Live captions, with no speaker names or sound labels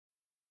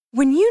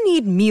When you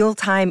need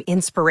mealtime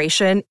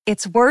inspiration,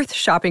 it's worth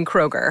shopping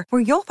Kroger,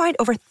 where you'll find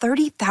over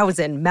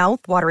 30,000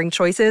 mouth-watering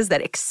choices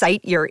that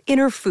excite your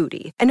inner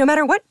foodie. And no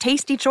matter what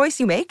tasty choice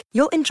you make,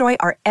 you'll enjoy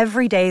our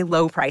everyday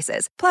low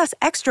prices, plus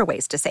extra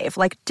ways to save,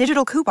 like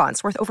digital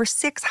coupons worth over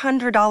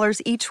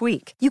 $600 each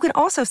week. You can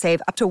also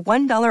save up to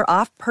 $1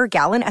 off per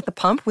gallon at the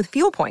pump with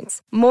fuel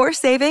points. More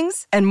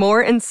savings and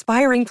more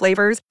inspiring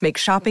flavors make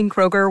shopping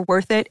Kroger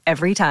worth it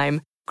every time.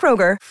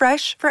 Kroger,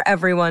 fresh for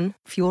everyone.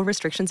 Fuel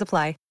restrictions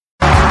apply.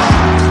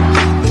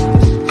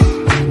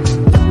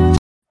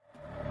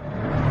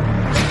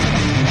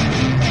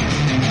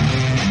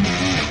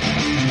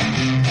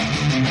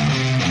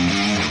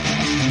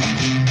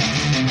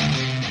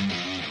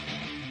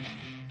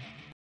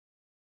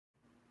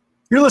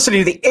 You're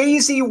listening to the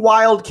AZ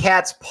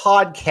Wildcats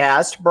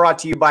podcast, brought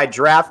to you by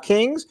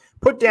DraftKings.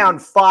 Put down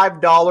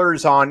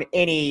 $5 on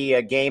any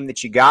game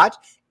that you got,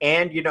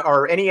 and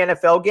or any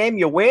NFL game,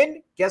 you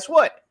win. Guess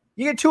what?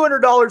 You get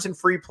 $200 in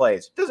free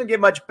plays. Doesn't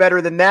get much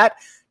better than that.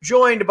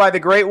 Joined by the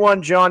great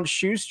one, John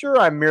Schuster.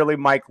 I'm merely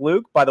Mike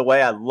Luke. By the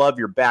way, I love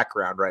your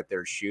background right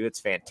there, Shu. It's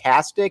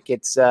fantastic.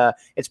 It's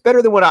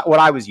better than what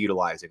I was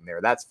utilizing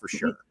there. That's for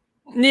sure.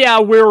 Yeah,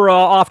 we're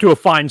off to a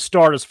fine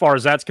start as far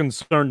as that's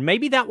concerned.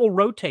 Maybe that will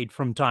rotate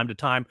from time to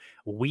time.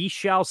 We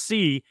shall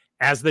see,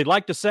 as they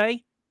like to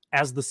say,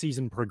 as the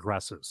season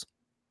progresses.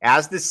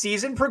 As the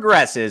season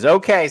progresses.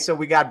 Okay, so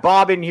we got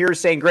Bob in here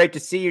saying, great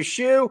to see you,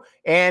 Shu.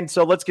 And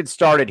so let's get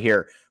started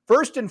here.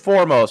 First and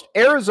foremost,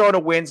 Arizona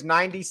wins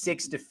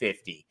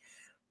 96-50.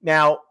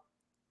 Now,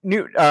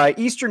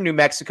 Eastern New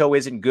Mexico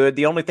isn't good.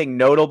 The only thing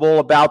notable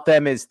about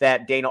them is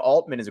that Dana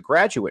Altman is a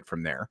graduate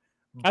from there.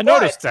 I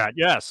noticed that,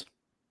 yes.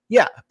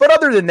 Yeah, but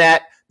other than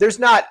that,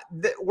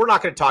 we're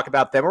not going to talk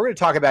about them. We're going to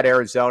talk about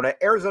Arizona.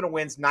 Arizona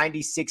wins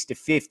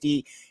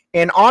 96-50.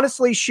 And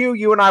honestly, Shu,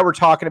 you and I were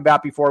talking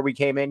about before we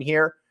came in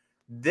here,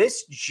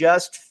 this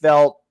just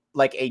felt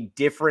like a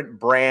different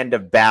brand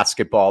of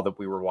basketball that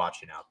we were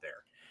watching out there.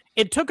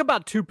 It took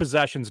about 2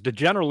 possessions to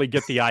generally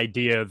get the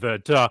idea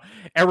that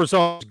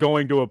Arizona is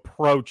going to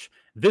approach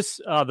this.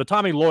 The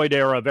Tommy Lloyd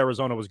era of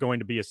Arizona was going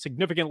to be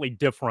significantly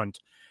different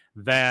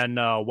than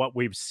what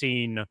we've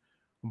seen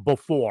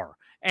before.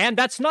 And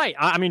that's nice.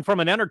 I mean, from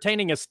an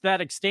entertaining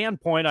aesthetic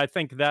standpoint, I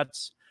think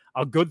that's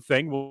a good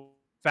thing. Well,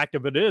 the fact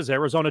of it is,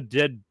 Arizona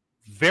did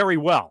very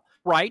well,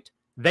 right?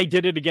 They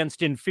did it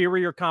against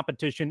inferior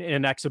competition in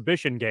an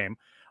exhibition game,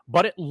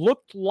 but it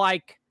looked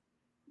like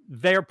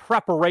their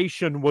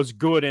preparation was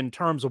good in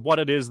terms of what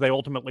it is they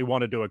ultimately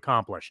wanted to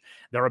accomplish.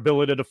 Their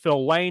ability to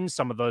fill lanes,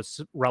 some of the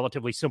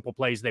relatively simple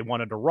plays they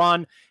wanted to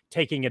run,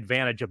 taking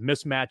advantage of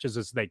mismatches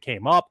as they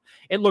came up.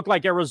 It looked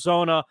like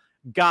Arizona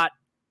got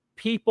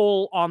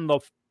people on the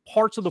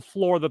parts of the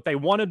floor that they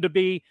wanted to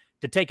be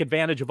to take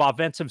advantage of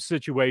offensive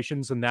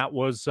situations, and that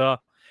was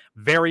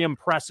very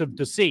impressive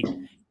to see.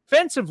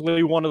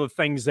 Defensively, one of the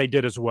things they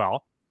did as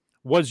well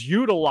was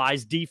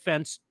utilize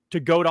defense to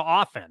go to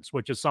offense,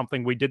 which is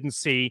something we didn't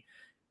see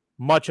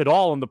much at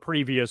all in the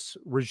previous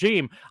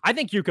regime. I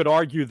think you could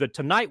argue that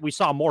tonight we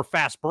saw more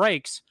fast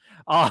breaks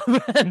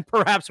than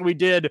perhaps we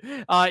did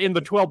in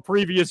the 12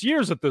 previous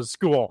years at this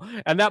school.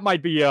 And that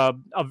might be a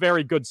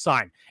very good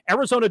sign.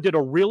 Arizona did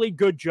a really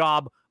good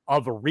job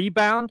of a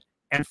rebound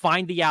and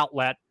find the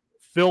outlet,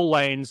 fill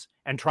lanes,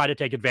 and try to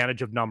take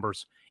advantage of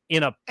numbers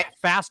in a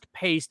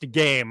fast-paced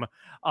game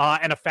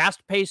and a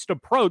fast-paced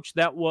approach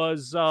that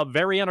was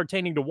very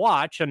entertaining to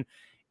watch. And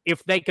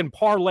if they can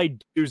parlay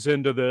dues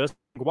into this,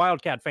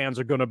 Wildcat fans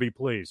are going to be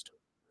pleased.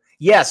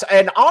 Yes,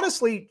 and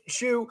honestly,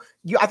 Shu,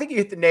 I think you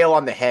hit the nail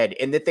on the head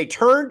in that they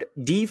turned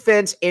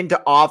defense into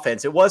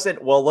offense. It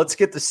wasn't, well, let's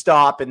get the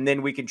stop and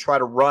then we can try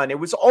to run. It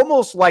was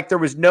almost like there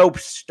was no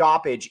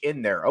stoppage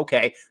in there.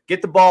 Okay,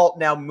 get the ball,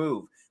 now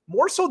move.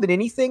 More so than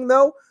anything,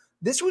 though,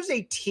 this was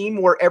a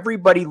team where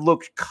everybody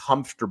looked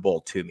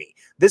comfortable to me.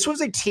 This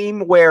was a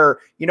team where,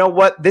 you know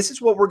what, this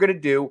is what we're going to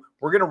do.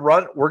 We're going to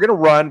run. We're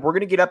going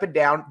to get up and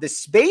down. The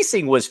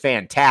spacing was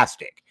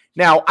fantastic.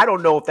 Now, I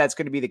don't know if that's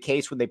going to be the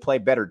case when they play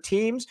better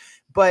teams,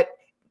 but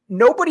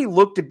nobody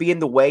looked to be in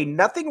the way.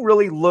 Nothing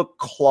really looked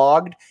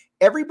clogged.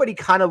 Everybody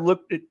kind of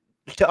looked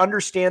to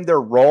understand their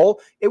role.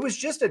 It was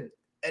just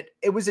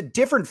a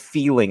different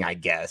feeling, I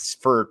guess,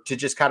 to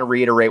just kind of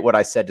reiterate what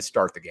I said to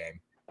start the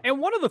game. And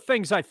one of the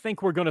things I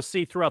think we're going to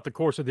see throughout the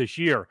course of this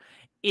year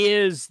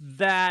is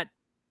that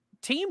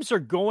teams are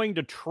going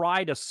to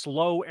try to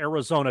slow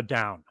Arizona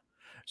down.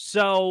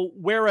 So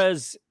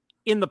whereas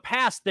in the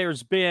past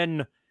there's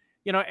been,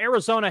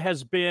 Arizona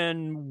has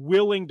been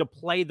willing to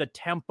play the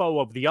tempo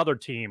of the other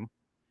team.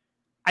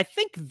 I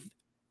think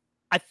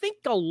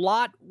a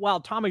lot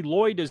while Tommy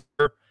Lloyd is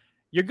there,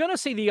 you're going to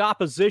see the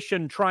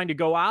opposition trying to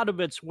go out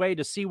of its way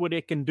to see what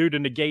it can do to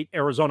negate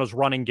Arizona's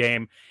running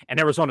game and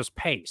Arizona's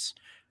pace.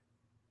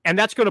 And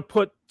that's going to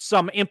put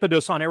some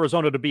impetus on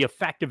Arizona to be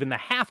effective in the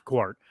half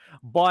court.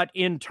 But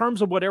in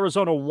terms of what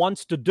Arizona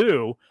wants to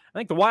do, I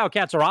think the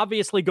Wildcats are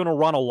obviously going to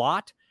run a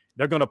lot.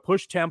 They're going to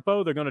push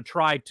tempo. They're going to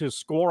try to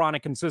score on a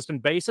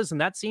consistent basis.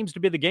 And that seems to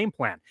be the game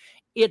plan.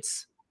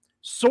 It's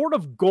sort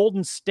of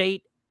Golden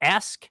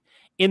State-esque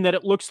in that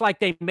it looks like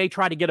they may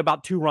try to get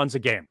about 2 runs a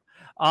game.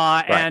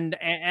 Right. And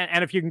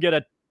if you can get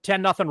a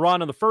 10-0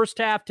 run in the first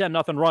half,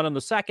 10-0 run in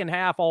the second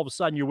half, all of a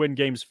sudden you win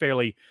games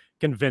fairly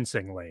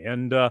convincingly.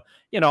 And,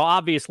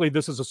 obviously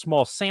this is a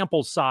small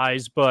sample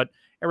size, but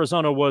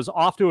Arizona was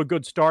off to a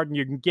good start, and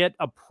you can get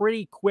a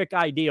pretty quick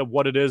idea of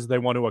what it is they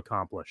want to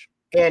accomplish.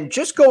 And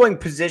just going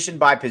position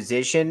by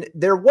position,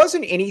 there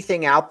wasn't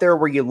anything out there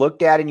where you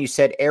looked at and you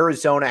said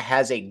Arizona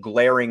has a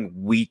glaring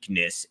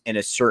weakness in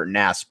a certain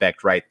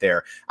aspect right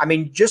there. I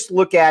mean, just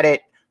look at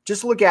it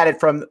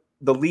from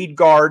the lead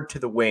guard to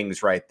the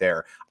wings right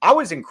there. I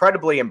was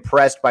incredibly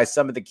impressed by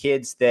some of the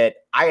kids that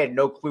I had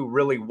no clue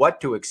really what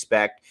to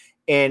expect.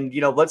 And,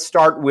 let's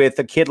start with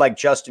a kid like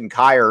Justin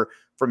Kier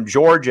from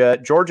Georgia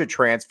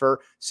transfer,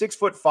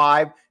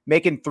 6'5",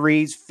 making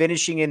threes,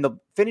 finishing in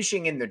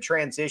the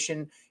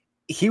transition.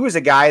 He was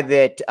a guy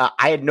that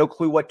I had no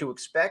clue what to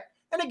expect.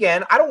 And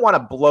again, I don't want to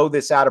blow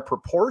this out of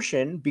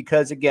proportion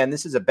because, again,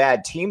 this is a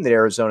bad team that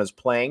Arizona's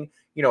playing,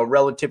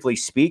 relatively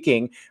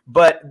speaking.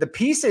 But the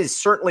pieces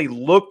certainly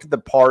looked the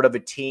part of a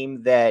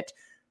team that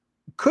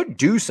could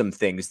do some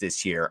things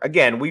this year.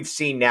 Again, we've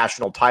seen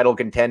national title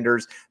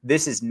contenders.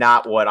 This is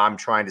not what I'm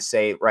trying to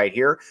say right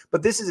here.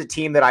 But this is a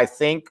team that I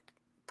think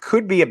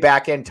could be a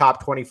back-end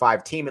top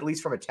 25 team, at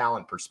least from a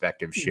talent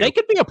perspective. They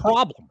could be a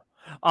problem.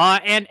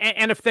 And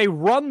if they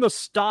run the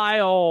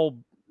style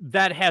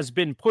that has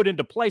been put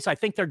into place, I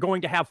think they're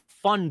going to have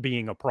fun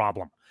being a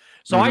problem.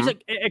 So I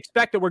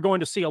expect that we're going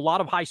to see a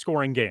lot of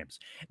high-scoring games.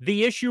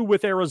 The issue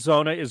with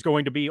Arizona is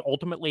going to be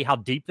ultimately how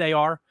deep they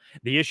are.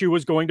 The issue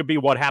is going to be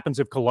what happens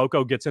if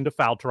Koloko gets into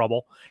foul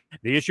trouble.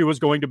 The issue is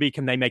going to be,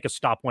 can they make a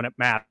stop when it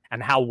matters,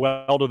 and how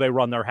well do they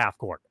run their half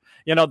court?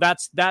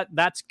 That's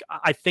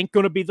I think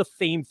going to be the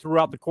theme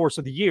throughout the course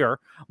of the year.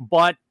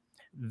 But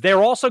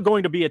they're also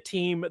going to be a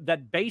team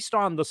that, based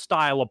on the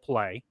style of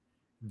play,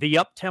 the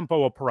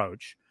up-tempo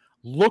approach,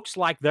 looks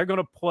like they're going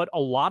to put a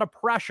lot of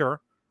pressure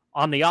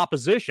on the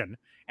opposition,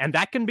 and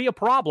that can be a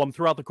problem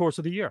throughout the course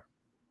of the year.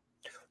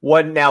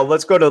 Now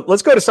let's go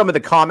to some of the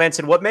comments.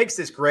 And what makes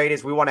this great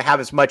is we want to have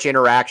as much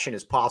interaction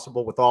as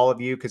possible with all of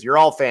you, because you're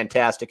all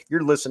fantastic. If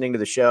you're listening to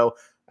the show,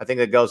 I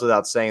think it goes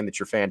without saying that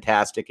you're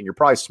fantastic, and you're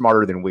probably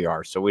smarter than we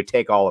are. So we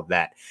take all of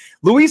that.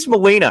 Luis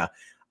Molina.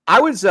 I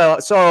was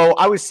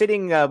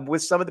sitting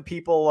with some of the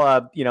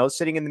people,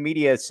 sitting in the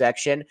media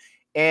section,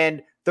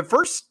 and the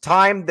first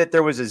time that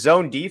there was a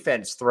zone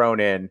defense thrown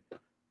in,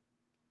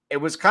 it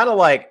was kind of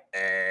like,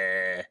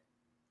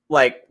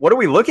 what are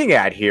we looking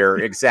at here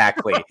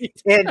exactly?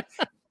 and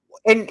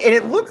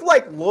it looked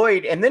like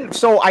Lloyd. And then,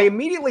 so I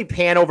immediately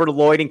pan over to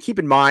Lloyd, and keep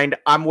in mind,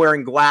 I'm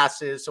wearing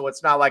glasses, so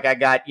it's not like I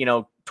got,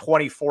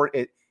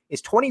 20/40.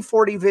 Is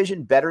 20/40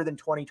 vision better than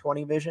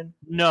 20/20 vision?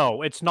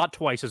 No, it's not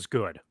twice as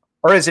good.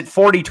 Or is it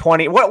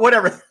 40/20?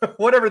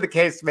 Whatever the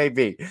case may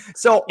be.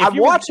 So I'm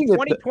watching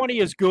 20/20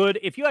 is good.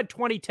 If you had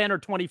 2010 or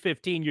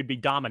 2015, you'd be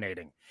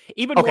dominating,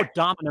 even more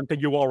dominant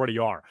than you already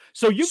are.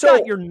 So you've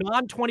got your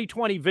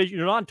non-2020 vision,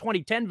 your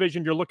non-2010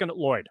 vision. You're looking at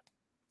Lloyd.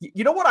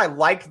 You know what I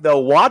liked, though,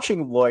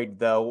 watching Lloyd,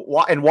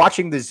 though, and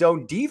watching the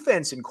zone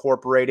defense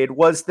incorporated,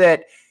 was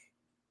that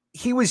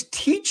he was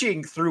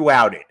teaching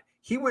throughout it.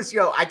 He was,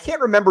 I can't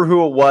remember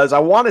who it was. I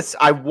want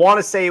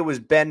to say it was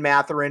Ben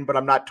Mathurin, but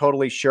I'm not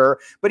totally sure.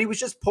 But he was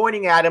just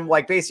pointing at him,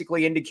 like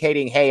basically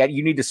indicating, hey,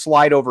 you need to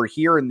slide over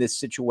here in this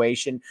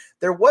situation.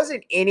 There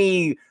wasn't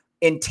any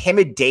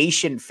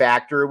intimidation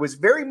factor. It was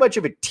very much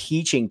of a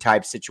teaching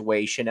type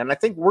situation. And I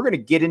think we're going to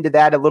get into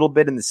that a little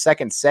bit in the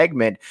second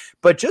segment.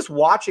 But just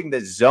watching the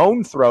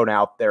zone thrown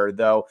out there,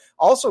 though,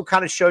 also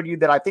kind of showed you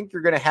that I think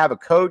you're going to have a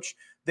coach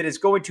that is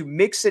going to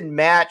mix and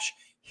match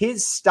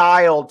his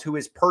style to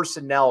his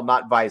personnel,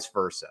 not vice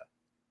versa.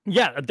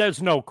 Yeah,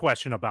 there's no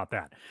question about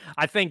that.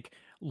 I think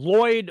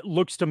Lloyd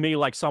looks to me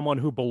like someone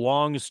who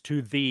belongs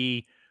to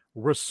the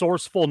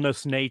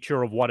resourcefulness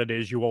nature of what it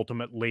is you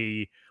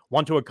ultimately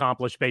want to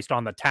accomplish based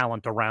on the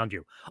talent around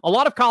you. A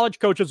lot of college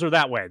coaches are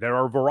that way. There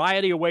are a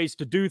variety of ways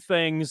to do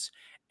things,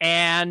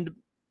 and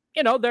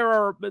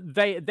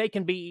they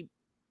can be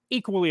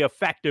equally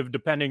effective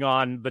depending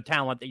on the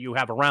talent that you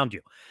have around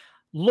you.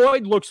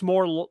 Lloyd looks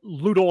more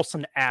Lute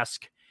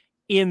Olson-esque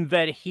in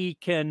that he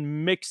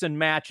can mix and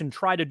match and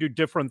try to do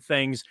different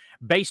things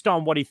based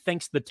on what he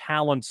thinks the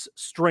talent's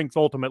strength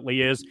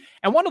ultimately is.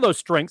 And one of those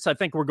strengths I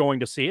think we're going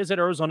to see is that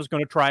Arizona's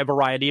going to try a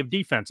variety of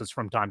defenses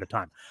from time to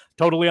time.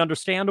 Totally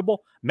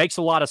understandable. Makes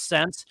a lot of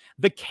sense.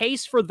 The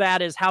case for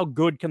that is how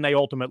good can they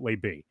ultimately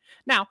be?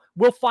 Now,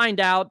 we'll find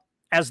out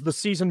as the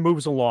season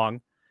moves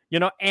along,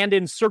 and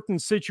in certain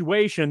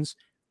situations,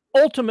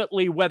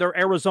 ultimately, whether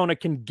Arizona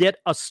can get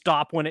a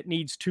stop when it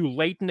needs to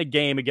late in a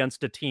game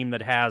against a team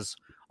that has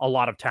a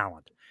lot of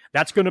talent.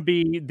 That's going to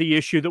be the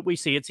issue that we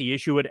see. It's the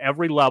issue at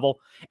every level.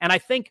 And I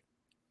think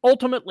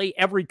ultimately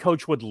every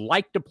coach would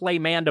like to play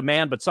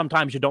man-to-man, but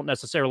sometimes you don't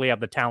necessarily have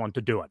the talent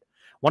to do it.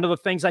 One of the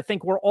things I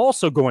think we're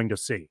also going to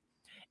see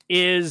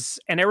is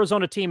an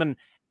Arizona team,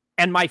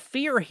 and my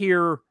fear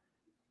here,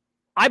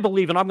 I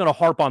believe, and I'm going to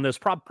harp on this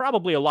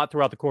probably a lot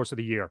throughout the course of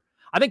the year,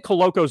 I think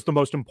Coloco's the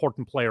most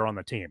important player on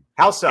the team.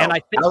 How so? And I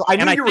think I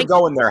knew you were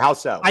going there. How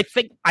so? I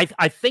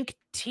think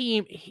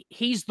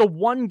he's the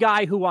one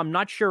guy who I'm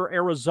not sure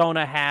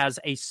Arizona has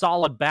a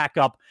solid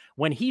backup.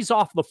 When he's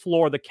off the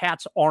floor, the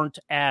Cats aren't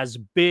as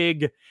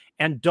big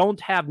and don't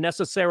have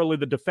necessarily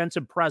the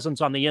defensive presence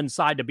on the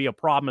inside to be a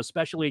problem,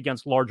 especially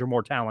against larger,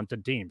 more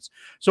talented teams.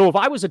 So if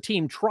I was a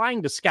team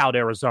trying to scout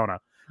Arizona,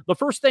 the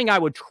first thing I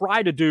would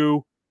try to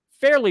do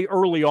fairly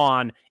early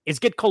on is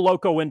get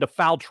Coloco into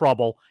foul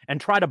trouble and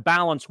try to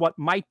balance what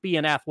might be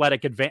an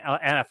athletic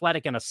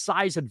and a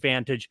size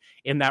advantage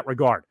in that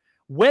regard.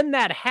 When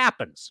that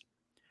happens,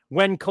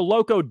 when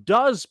Coloco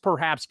does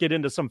perhaps get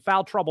into some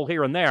foul trouble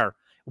here and there,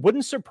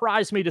 wouldn't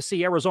surprise me to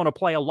see Arizona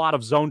play a lot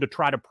of zone to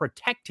try to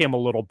protect him a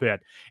little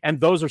bit.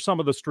 And those are some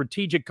of the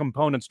strategic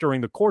components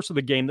during the course of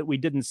the game that we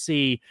didn't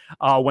see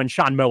when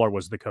Sean Miller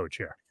was the coach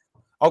here.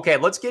 Okay,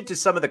 let's get to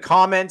some of the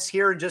comments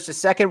here in just a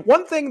second.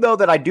 One thing, though,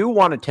 that I do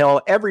want to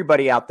tell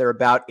everybody out there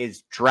about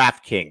is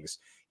DraftKings.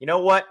 You know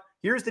what?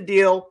 Here's the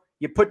deal.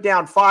 You put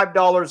down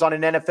 $5 on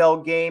an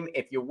NFL game.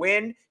 If you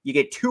win, you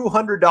get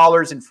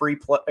 $200 in free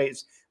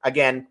plays.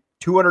 Again,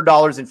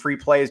 $200 in free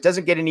plays.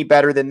 Doesn't get any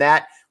better than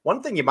that.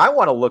 One thing you might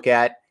want to look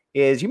at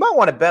is you might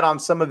want to bet on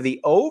some of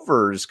the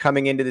overs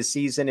coming into the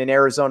season in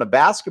Arizona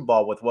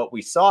basketball with what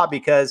we saw,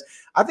 because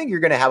I think you're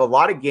going to have a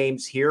lot of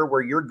games here where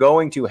you're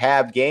going to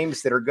have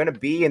games that are going to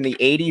be in the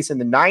 80s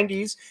and the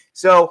 90s.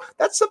 So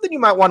that's something you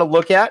might want to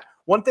look at.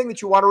 One thing that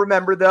you want to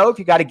remember, though, if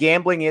you got a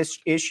gambling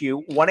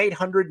issue,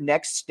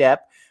 1-800-NEXT-STEP.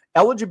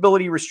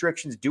 Eligibility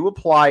restrictions do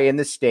apply in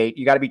the state.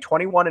 You got to be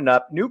 21 and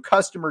up, new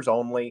customers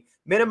only,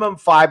 minimum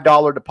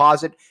 $5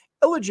 deposit.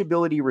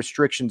 Eligibility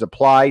restrictions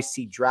apply.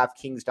 See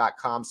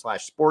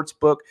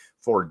DraftKings.com/sportsbook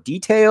for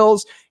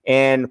details.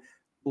 And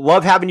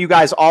love having you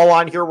guys all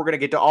on here. We're going to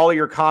get to all of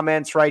your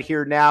comments right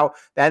here now.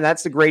 And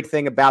that's the great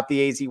thing about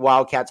the AZ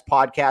Wildcats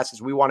podcast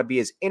is we want to be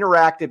as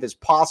interactive as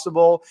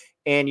possible.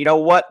 And you know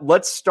what?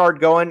 Let's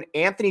start going.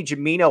 Anthony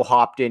Gimino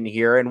hopped in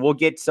here, and we'll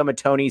get some of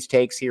Tony's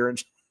takes here.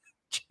 And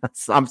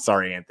I'm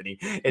sorry, Anthony,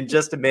 in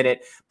just a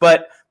minute.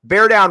 But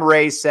Bear Down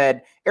Ray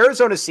said,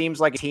 Arizona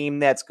seems like a team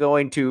that's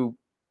going to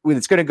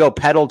go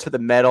pedal to the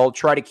metal,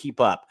 try to keep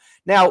up.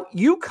 Now,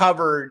 you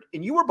covered,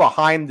 and you were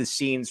behind the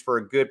scenes for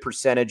a good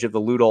percentage of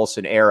the Lute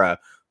Olson era,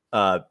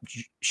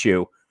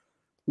 Shu.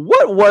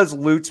 What was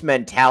Lute's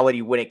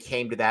mentality when it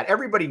came to that?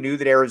 Everybody knew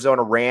that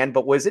Arizona ran,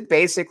 but was it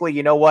basically,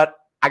 you know what,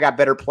 I got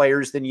better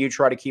players than you,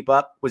 try to keep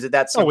up? Was it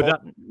that simple?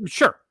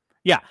 Sure.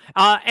 Yeah.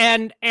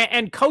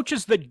 And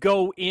coaches that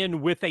go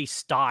in with a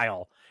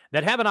style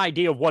that have an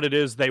idea of what it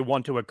is they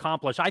want to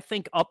accomplish, I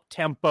think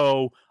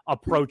up-tempo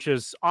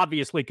approaches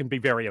obviously can be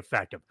very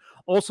effective.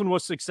 Olson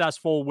was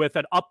successful with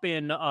it up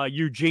in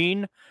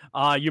Eugene.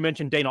 You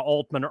mentioned Dana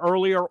Altman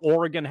earlier.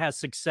 Oregon has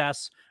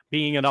success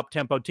being an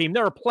up-tempo team.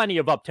 There are plenty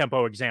of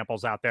up-tempo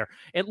examples out there.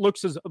 It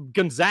looks as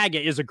Gonzaga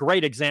is a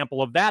great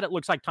example of that. It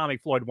looks like Tommy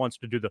Lloyd wants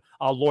to do the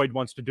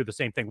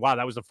same thing. Wow,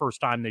 that was the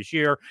first time this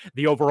year.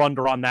 The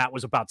over-under on that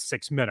was about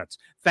 6 minutes.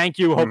 Thank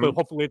you.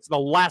 Hopefully it's the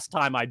last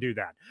time I do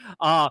that.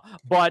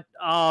 But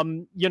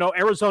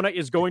Arizona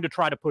is going to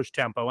try to push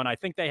tempo, and I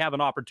think they have an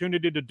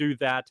opportunity to do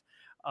that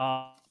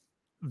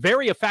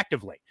very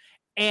effectively.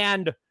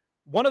 And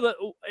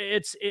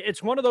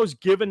it's one of those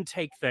give and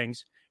take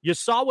things. You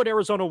saw what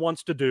Arizona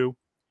wants to do: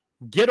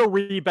 get a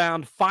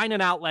rebound, find an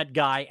outlet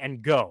guy,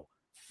 and go.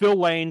 Fill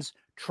lanes,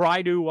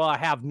 try to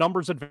have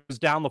numbers advance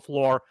down the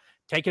floor,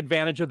 take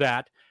advantage of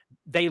that.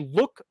 They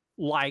look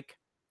like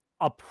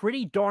a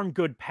pretty darn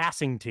good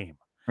passing team,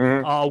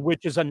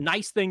 which is a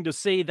nice thing to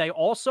see. They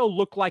also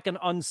look like an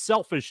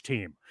unselfish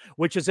team,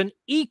 which is an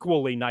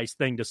equally nice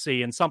thing to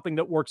see and something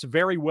that works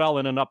very well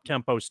in an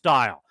up-tempo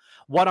style.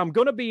 What I'm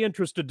going to be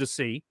interested to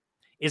see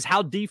is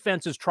how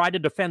defenses try to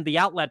defend the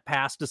outlet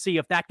pass to see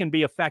if that can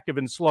be effective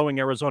in slowing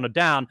Arizona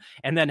down,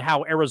 and then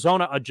how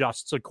Arizona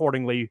adjusts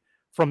accordingly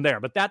from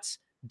there. But that's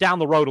down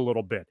the road a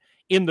little bit.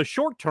 In the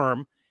short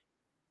term,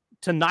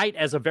 tonight,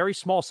 as a very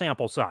small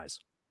sample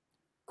size,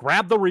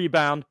 grab the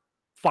rebound,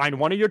 find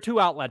one of your two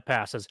outlet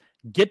passes,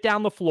 get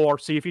down the floor,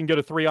 see if you can get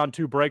a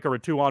 3-on-2 break or a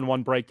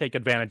 2-on-1 break, take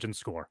advantage and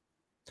score.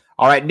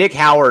 All right, Nick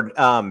Howard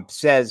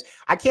says,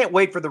 I can't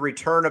wait for the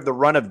return of the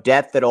run of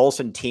death that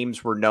Olson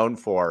teams were known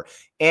for.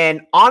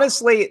 And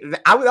honestly,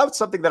 that was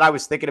something that I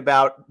was thinking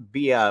about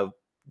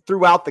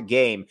throughout the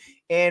game.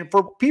 And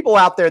for people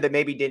out there that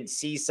maybe didn't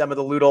see some of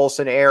the Lute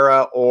Olson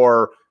era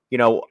or,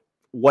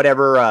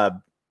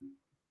 whatever,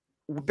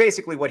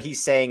 basically what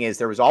he's saying is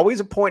there was always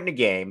a point in a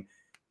game,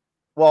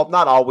 well,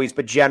 not always,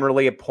 but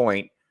generally a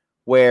point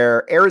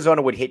where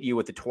Arizona would hit you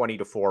with a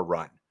 20-4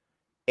 run.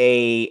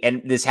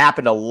 And this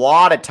happened a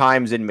lot of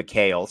times in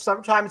McHale.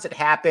 Sometimes it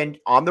happened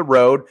on the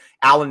road.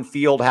 Allen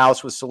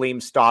Fieldhouse with Salim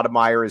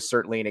Stoudemire is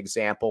certainly an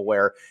example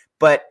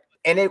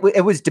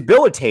it was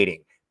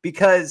debilitating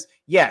because,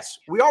 yes,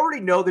 we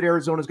already know that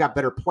Arizona's got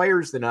better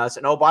players than us.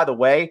 And oh, by the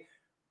way,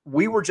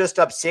 we were just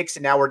up 6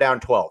 and now we're down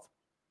 12.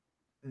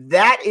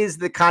 That is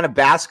the kind of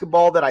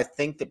basketball that I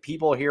think that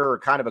people here are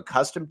kind of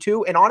accustomed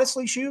to. And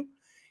honestly, Shu,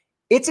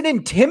 It's an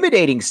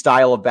intimidating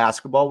style of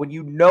basketball when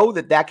you know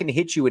that can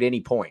hit you at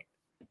any point.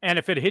 And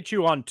if it hits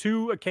you on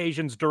 2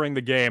 occasions during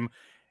the game,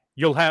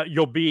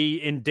 you'll be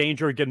in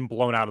danger of getting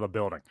blown out of the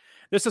building.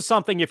 This is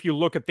something, if you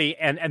look at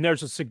and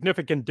there's a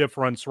significant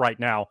difference right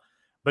now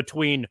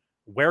between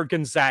where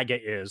Gonzaga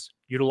is,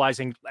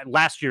 utilizing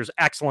last year's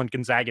excellent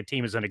Gonzaga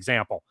team as an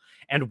example,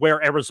 and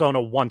where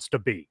Arizona wants to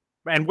be,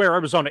 and where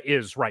Arizona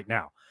is right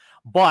now.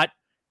 But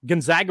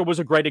Gonzaga was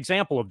a great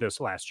example of this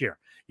last year.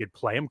 You'd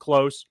play them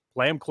close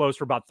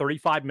for about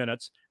 35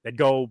 minutes. They'd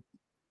go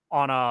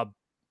on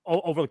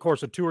over the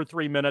course of 2 or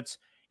 3 minutes.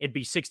 It'd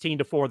be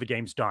 16-4, the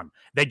game's done.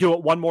 They do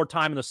it one more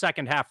time in the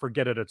second half,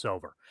 forget it, it's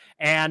over.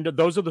 And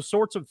those are the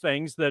sorts of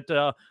things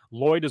that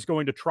Lloyd is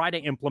going to try to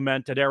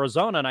implement at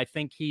Arizona, and I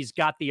think he's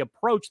got the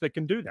approach that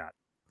can do that.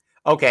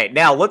 Okay,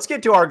 now let's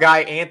get to our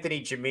guy,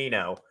 Anthony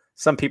Gimino.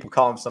 Some people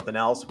call him something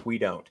else. We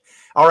don't.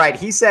 All right,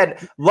 he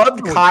said,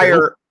 loved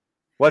Kyer.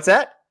 What's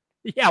that?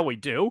 Yeah, we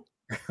do.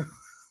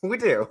 We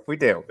do.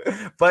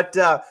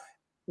 But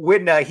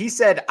when he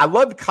said, I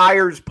loved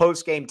Kyer's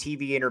post-game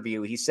TV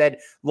interview. He said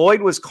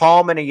Lloyd was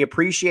calm and he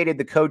appreciated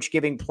the coach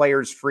giving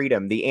players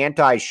freedom, the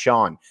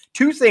anti-Sean.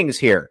 2 things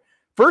here.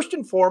 First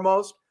and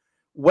foremost,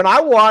 when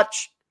I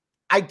watch,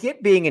 I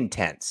get being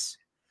intense.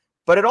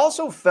 But it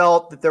also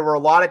felt that there were a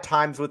lot of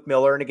times with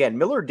Miller. And again,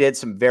 Miller did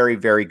some very,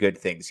 very good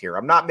things here.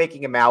 I'm not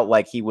making him out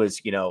like he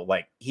was,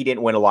 like he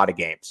didn't win a lot of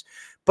games.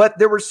 But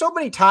there were so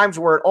many times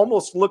where it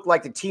almost looked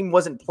like the team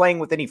wasn't playing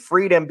with any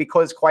freedom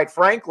because, quite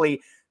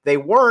frankly, they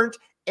weren't.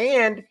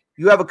 And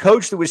you have a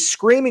coach that was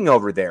screaming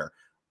over there.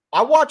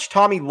 I watched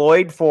Tommy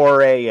Lloyd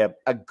for a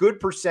good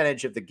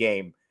percentage of the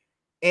game,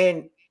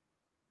 and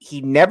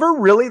he never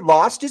really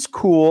lost his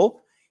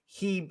cool.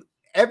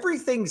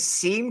 Everything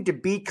seemed to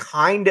be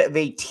kind of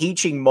a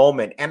teaching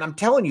moment. And I'm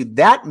telling you,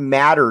 that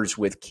matters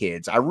with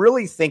kids. I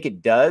really think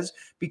it does,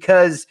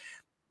 because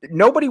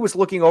nobody was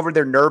looking over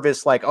there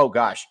nervous like, oh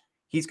gosh,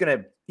 he's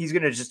going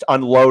to just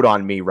unload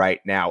on me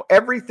right now.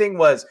 Everything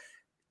was,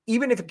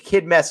 even if a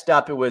kid messed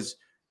up,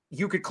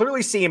 you could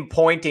clearly see him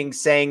pointing,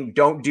 saying,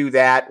 don't do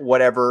that,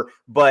 whatever,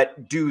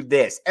 but do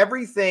this.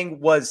 Everything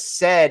was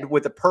said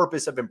with the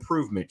purpose of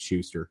improvement,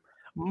 Schuster.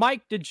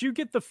 Mike, did you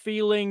get the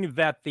feeling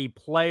that the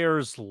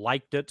players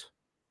liked it?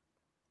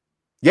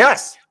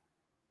 Yes.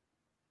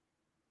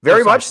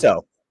 Very much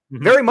so.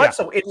 Mm-hmm. Very much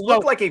so. It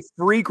looked like a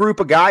free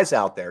group of guys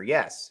out there.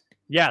 Yes.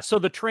 Yeah. So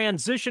the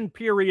transition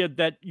period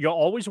that you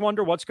always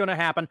wonder what's going to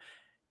happen.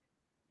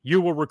 You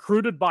were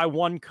recruited by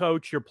one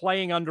coach. You're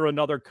playing under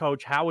another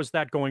coach. How is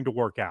that going to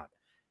work out?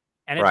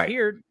 And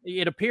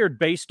it appeared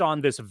based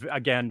on this,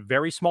 again,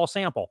 very small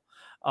sample,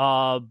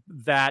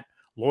 that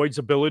Lloyd's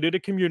ability to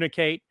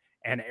communicate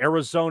and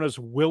Arizona's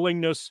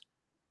willingness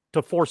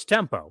to force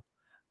tempo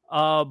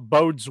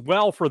bodes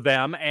well for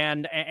them,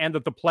 and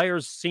that the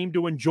players seem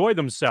to enjoy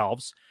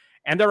themselves.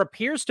 And there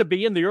appears to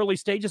be, in the early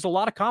stages, a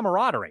lot of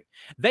camaraderie.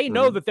 They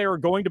know that there are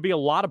going to be a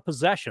lot of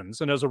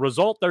possessions, and as a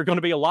result, there are going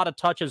to be a lot of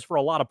touches for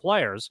a lot of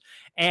players.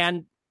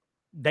 And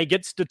they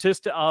get they're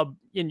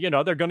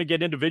going to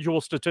get individual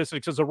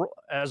statistics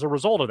as a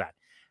result of that.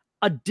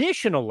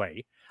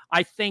 Additionally,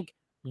 I think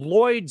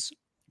Lloyd's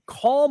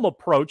calm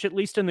approach, at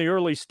least in the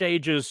early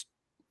stages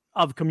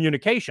of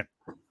communication,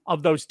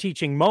 of those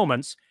teaching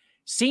moments,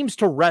 seems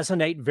to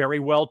resonate very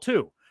well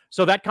too.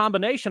 So that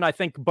combination, I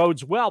think,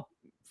 bodes well.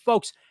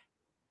 Folks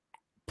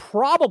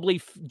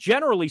probably,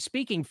 generally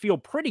speaking, feel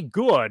pretty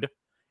good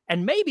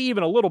and maybe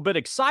even a little bit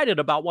excited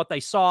about what they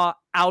saw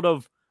out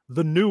of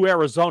the new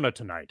Arizona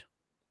tonight.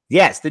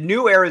 Yes, the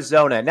new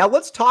Arizona. Now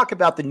let's talk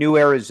about the new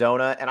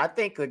Arizona. And I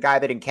think the guy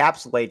that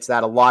encapsulates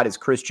that a lot is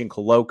Christian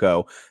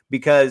Koloko,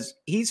 because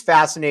he's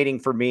fascinating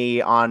for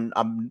me on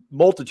a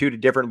multitude of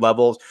different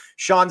levels.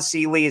 Sean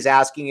Seeley is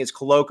asking, is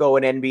Koloko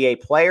an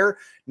NBA player?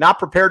 Not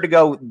prepared to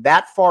go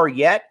that far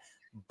yet.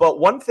 But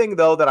one thing,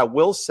 though, that I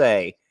will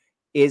say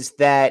is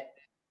that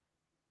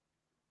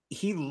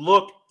he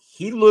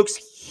looks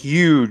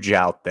huge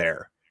out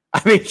there.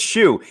 I mean, he's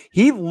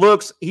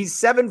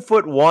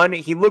 7'1".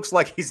 He looks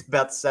like he's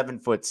about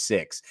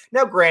 7'6".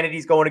 Now, granted,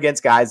 he's going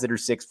against guys that are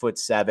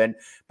 6'7",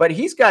 but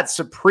he's got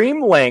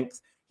supreme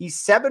length. He's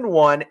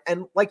 7'1".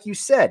 And like you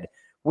said,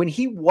 when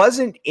he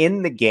wasn't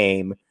in the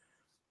game,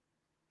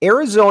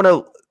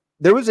 Arizona,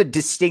 there was a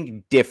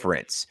distinct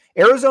difference.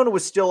 Arizona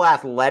was still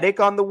athletic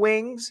on the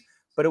wings,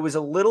 but it was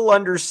a little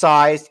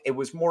undersized. It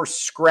was more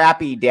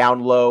scrappy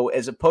down low,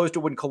 as opposed to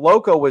when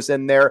Koloko was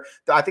in there.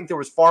 I think there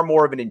was far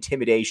more of an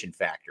intimidation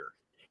factor.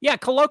 Yeah,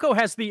 Koloko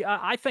has the.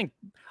 I think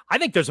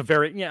there's a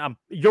very.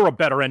 You're a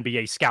better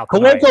NBA scout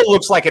than Koloko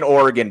looks like an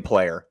Oregon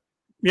player.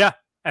 Yeah,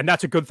 and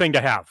that's a good thing to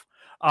have.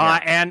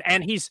 And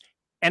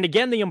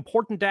again, the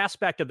important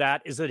aspect of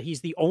that is that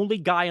he's the only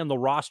guy on the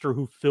roster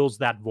who fills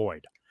that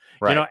void.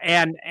 Right.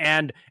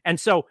 And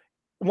so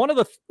one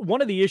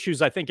of the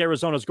issues I think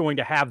Arizona is going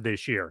to have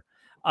this year,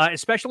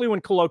 especially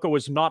when Koloko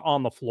is not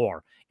on the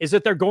floor, is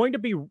that they're going to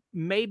be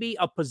maybe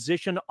a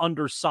position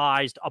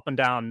undersized up and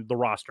down the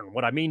roster. And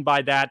what I mean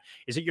by that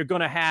is that you're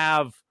going to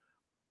have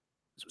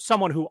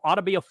someone who ought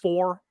to be a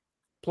 4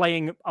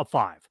 playing a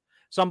 5,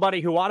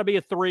 somebody who ought to be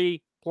a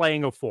 3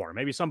 playing a 4.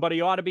 Maybe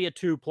somebody ought to be a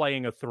 2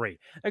 playing a 3.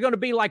 They're going to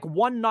be like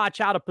one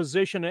notch out of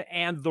position,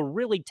 and the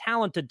really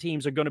talented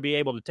teams are going to be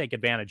able to take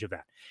advantage of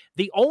that.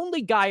 The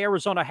only guy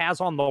Arizona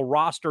has on the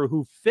roster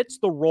who fits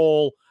the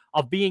role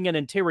of being an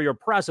interior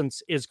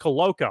presence is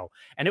Koloko.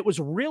 And it was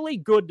really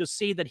good to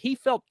see that he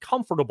felt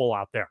comfortable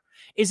out there.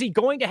 Is he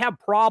going to have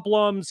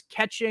problems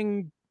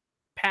catching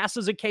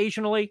passes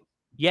occasionally?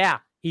 Yeah,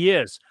 he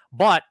is.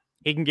 But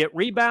he can get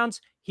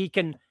rebounds. He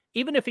can,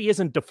 even if he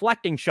isn't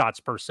deflecting shots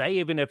per se,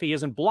 even if he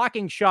isn't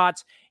blocking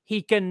shots,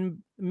 he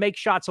can make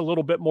shots a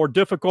little bit more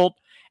difficult.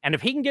 And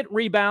if he can get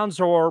rebounds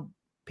or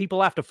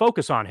people have to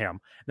focus on him,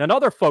 then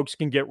other folks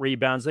can get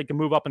rebounds. They can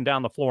move up and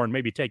down the floor and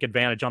maybe take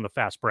advantage on the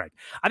fast break.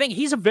 I think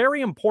he's a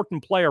very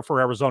important player for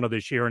Arizona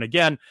this year. And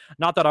again,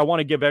 not that I want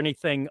to give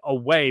anything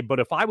away, but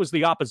if I was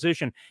the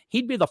opposition,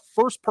 he'd be the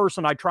first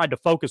person I tried to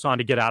focus on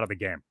to get out of the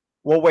game.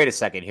 Well, wait a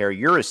second here.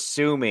 You're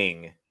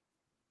assuming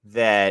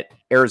that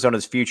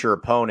Arizona's future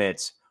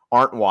opponents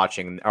are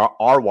watching this.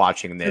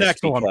 An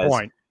excellent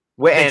point.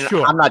 And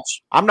sure.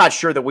 I'm not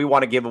sure that we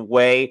want to give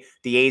away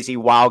the AZ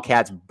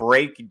Wildcats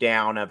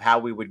breakdown of how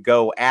we would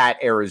go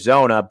at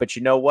Arizona. But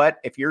you know what?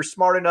 If you're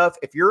smart enough,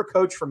 if you're a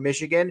coach from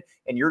Michigan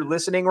and you're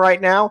listening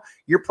right now,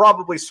 you're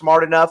probably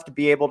smart enough to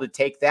be able to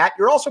take that.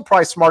 You're also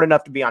probably smart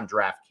enough to be on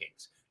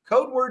DraftKings.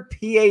 Code word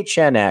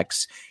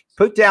PHNX.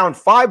 Put down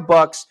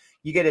 $5.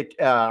 You get it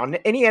on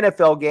any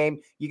NFL game.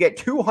 You get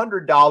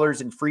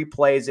 $200 in free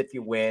plays if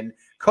you win.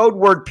 Code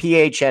word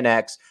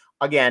PHNX.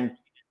 Again,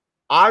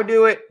 I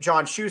do it.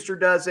 John Schuster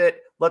does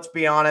it. Let's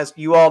be honest.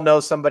 You all know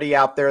somebody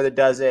out there that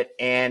does it.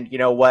 And you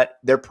know what?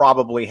 They're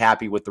probably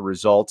happy with the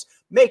results.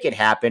 Make it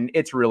happen.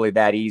 It's really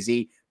that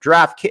easy.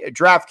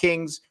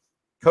 DraftKings,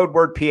 code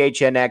word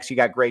PHNX. You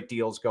got great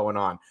deals going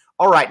on.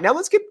 All right. Now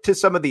let's get to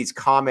some of these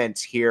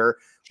comments here.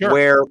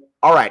 Sure.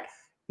 All right.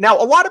 Now,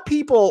 a lot of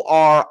people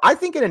are, I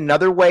think in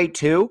another way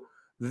too,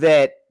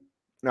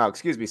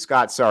 excuse me,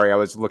 Scott. Sorry. I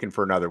was looking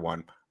for another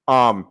one.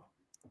 And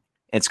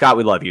Scott,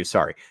 we love you.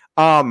 Sorry.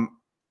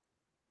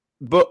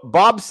 But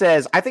Bob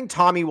says, I think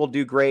Tommy will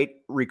do great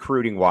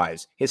recruiting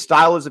wise. His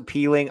style is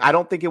appealing. I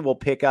don't think it will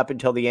pick up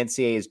until the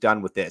NCAA is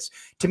done with this.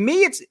 To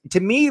me,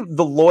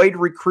 the Lloyd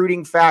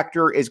recruiting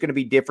factor is going to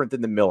be different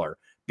than the Miller,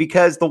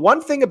 because the one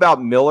thing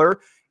about Miller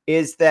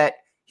is that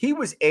he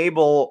was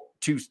able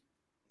to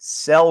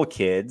sell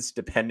kids,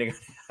 depending on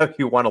how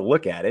you want to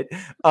look at it,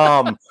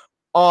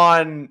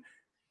 on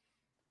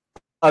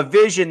a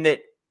vision that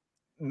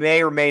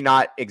may or may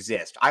not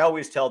exist. I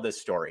always tell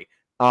this story.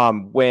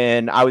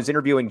 When I was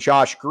interviewing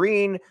Josh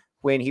Green,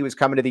 when he was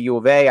coming to the U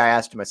of A, I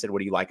asked him, I said, what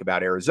do you like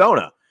about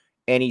Arizona?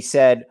 And he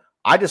said,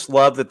 I just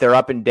love that they're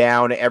up and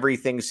down.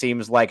 Everything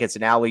seems like it's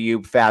an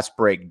alley-oop fast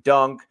break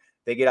dunk.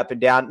 They get up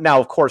and down. Now,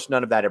 of course,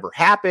 none of that ever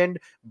happened,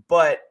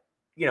 but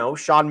you know,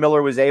 Sean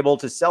Miller was able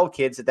to sell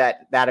kids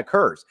that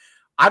occurs.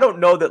 I don't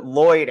know that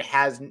Lloyd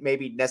has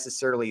maybe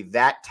necessarily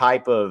that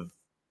type of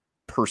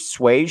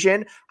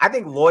persuasion. I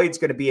think Lloyd's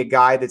going to be a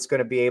guy that's going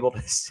to be able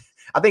to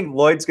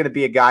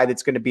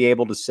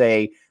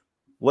say,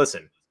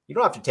 listen, you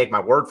don't have to take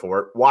my word for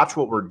it. Watch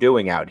what we're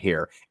doing out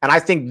here. And I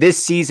think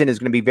this season is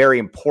going to be very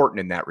important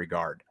in that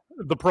regard.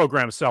 The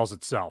program sells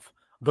itself.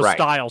 The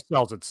style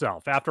sells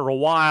itself. After a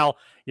while,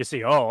 you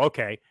see, oh,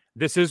 okay,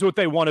 this is what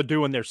they want to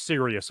do, and they're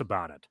serious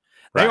about it.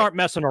 They aren't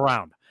messing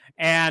around.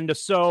 And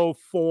so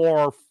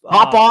for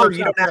hop on,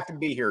 you don't have to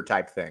be here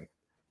type thing.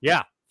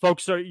 Yeah.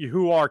 Folks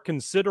who are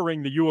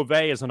considering the U of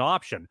A as an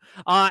option.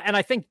 And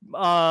I think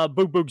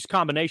Boog Boog's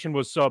combination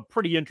was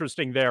pretty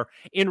interesting there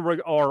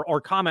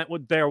or comment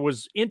there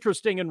was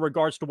interesting in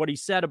regards to what he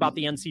said about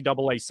the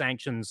NCAA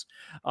sanctions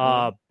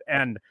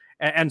and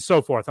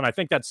so forth. And I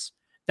think that's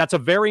a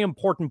very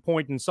important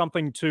point and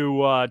something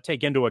to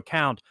take into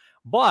account.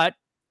 But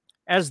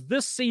as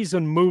this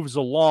season moves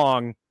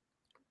along,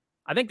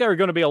 I think there are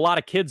going to be a lot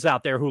of kids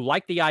out there who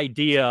like the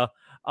idea.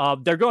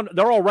 They're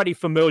already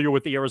familiar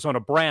with the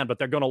Arizona brand, but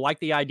they're going to like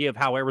the idea of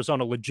how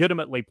Arizona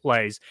legitimately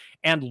plays.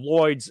 And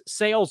Lloyd's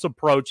sales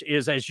approach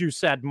is, as you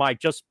said, Mike,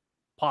 just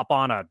pop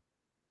on a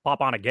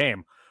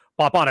game,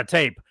 pop on a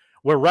tape.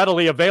 We're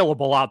readily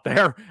available out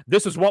there.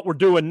 This is what we're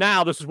doing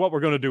now. This is what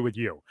we're going to do with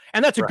you.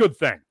 And that's a good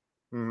thing.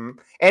 Mm-hmm.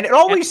 And it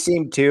always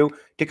seemed to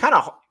kind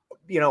of,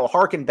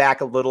 harken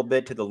back a little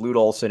bit to the Lute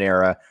Olson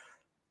era.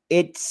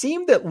 It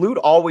seemed that Lute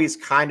always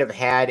kind of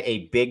had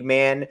a big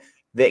man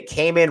that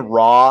came in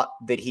raw,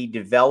 that he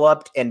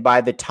developed, and by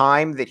the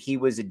time that he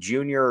was a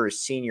junior or a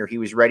senior, he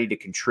was ready to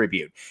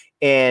contribute.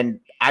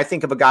 And I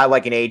think of a guy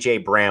like an A.J.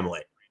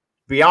 Bramlett.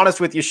 Be honest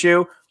with you,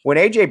 Shu, when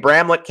A.J.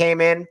 Bramlett came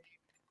in,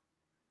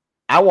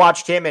 I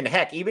watched him, and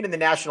heck, even in the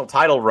national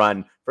title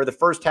run for the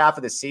first half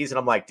of the season,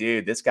 I'm like,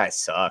 dude, this guy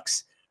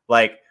sucks.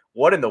 Like,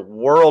 what in the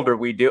world are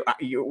we doing?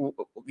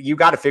 You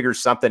got to figure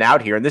something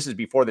out here. And this is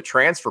before the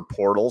transfer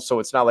portal, so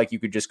it's not like you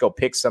could just go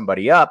pick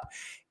somebody up.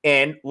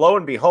 And lo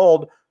and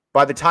behold,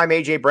 by the time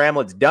A.J.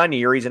 Bramlett's done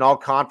here, he's an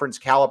all-conference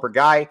caliber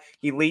guy.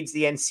 He leads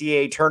the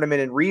NCAA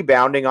tournament in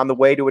rebounding on the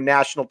way to a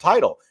national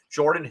title.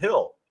 Jordan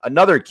Hill,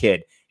 another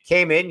kid.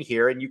 came in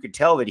here and you could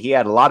tell that he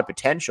had a lot of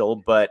potential,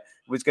 but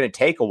it was going to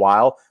take a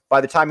while.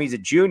 By the time he's a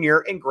junior,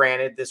 and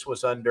granted, this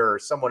was under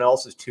someone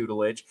else's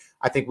tutelage,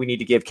 I think we need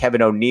to give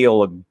Kevin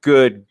O'Neill a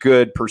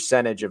good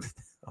percentage of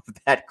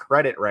that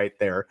credit right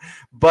there.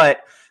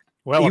 But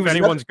well, if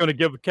anyone's going to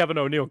give Kevin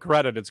O'Neill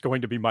credit, it's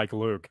going to be Mike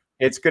Luke.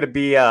 It's going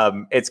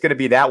to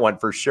be that one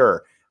for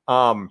sure.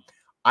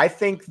 I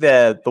think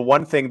the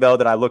one thing though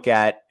that I look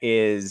at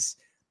is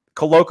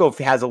Koloko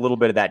has a little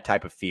bit of that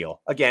type of feel.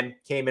 Again,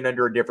 came in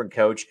under a different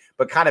coach,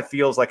 but kind of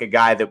feels like a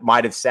guy that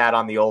might have sat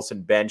on the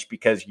Olsen bench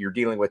because you're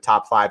dealing with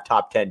top 5,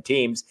 top 10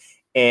 teams.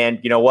 And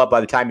you know what? By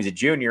the time he's a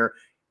junior,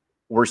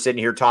 we're sitting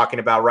here talking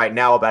about right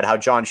now about how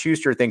John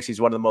Schuster thinks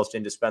he's one of the most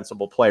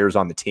indispensable players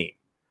on the team.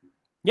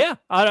 Yeah,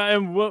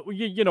 and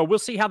we'll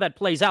see how that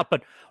plays out.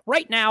 But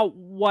right now,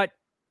 what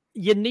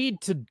you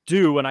need to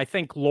do, and I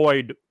think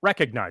Lloyd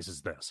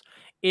recognizes this,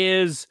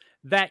 is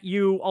that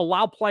you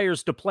allow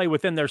players to play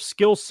within their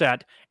skill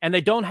set and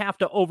they don't have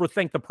to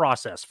overthink the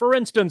process. For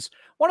instance,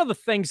 one of the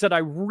things that I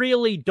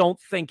really don't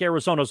think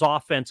Arizona's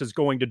offense is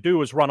going to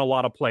do is run a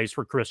lot of plays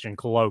for Christian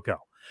Koloko.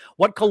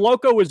 What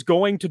Koloko is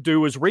going to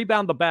do is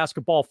rebound the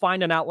basketball,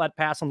 find an outlet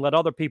pass, and let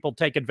other people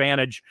take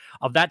advantage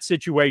of that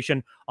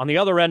situation. On the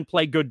other end,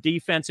 play good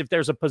defense. If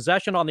there's a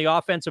possession on the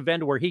offensive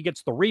end where he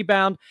gets the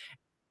rebound,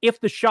 if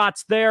the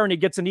shot's there and he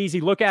gets an easy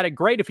look at it,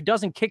 great. If he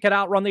doesn't kick it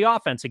out, run the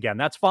offense again.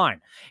 That's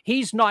fine.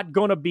 He's not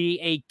going to be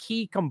a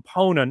key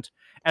component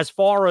as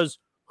far as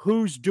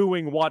who's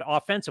doing what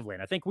offensively.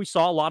 And I think we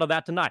saw a lot of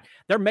that tonight.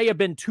 There may have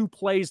been 2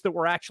 plays that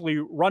were actually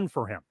run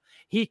for him.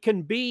 He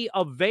can be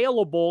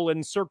available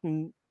in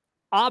certain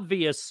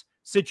obvious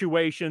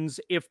situations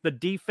if the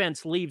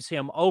defense leaves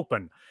him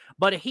open,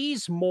 but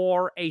he's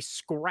more a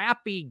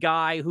scrappy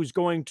guy who's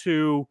going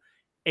to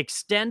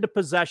extend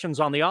possessions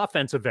on the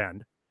offensive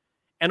end.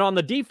 And on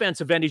the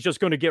defensive end, he's just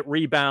going to get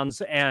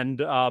rebounds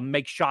and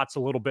make shots a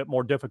little bit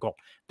more difficult.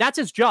 That's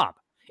his job.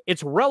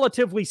 It's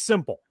relatively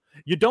simple.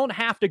 You don't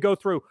have to go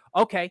through,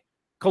 okay,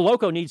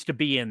 Koloko needs to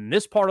be in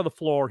this part of the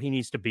floor. He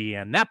needs to be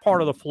in that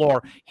part of the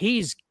floor.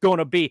 He's going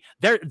to be,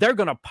 they're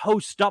going to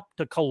post up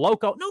to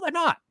Koloko. No, they're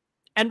not.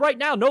 And right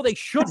now, no, they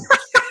shouldn't.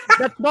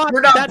 That's not.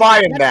 You're not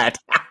buying that.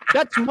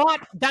 That's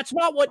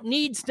not what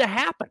needs to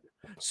happen.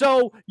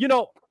 So,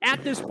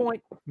 at this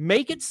point,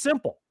 make it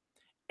simple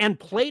and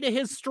play to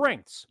his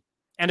strengths.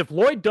 And if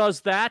Lloyd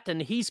does that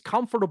and he's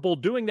comfortable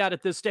doing that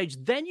at this stage,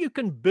 then you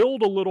can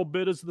build a little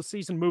bit as the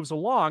season moves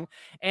along.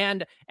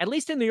 And at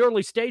least in the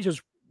early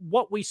stages,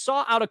 what we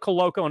saw out of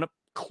Koloko and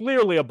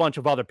clearly a bunch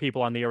of other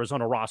people on the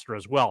Arizona roster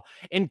as well,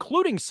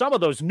 including some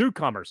of those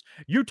newcomers.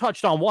 You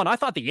touched on one. I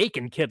thought the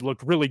Aiken kid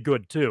looked really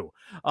good too.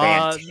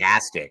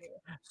 Fantastic.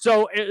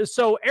 So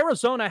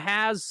Arizona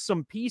has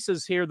some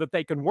pieces here that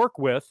they can work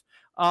with.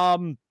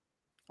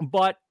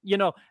 But,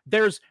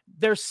 there's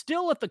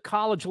still at the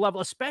college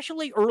level,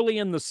 especially early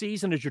in the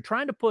season, as you're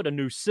trying to put a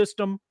new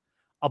system,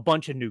 a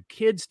bunch of new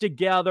kids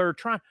together,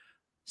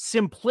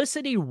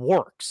 simplicity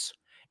works.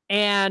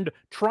 And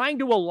trying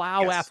to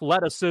allow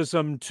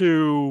athleticism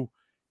to,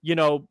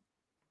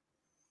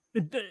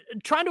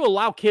 trying to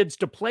allow kids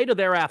to play to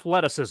their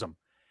athleticism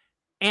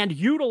and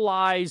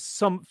utilize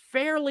some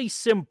fairly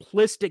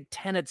simplistic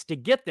tenets to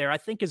get there, I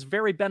think is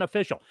very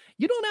beneficial.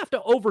 You don't have to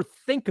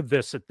overthink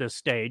this at this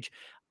stage.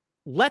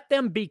 Let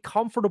them be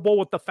comfortable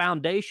with the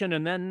foundation,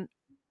 and then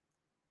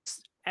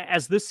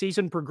as this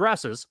season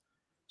progresses,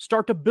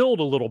 start to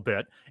build a little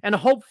bit, and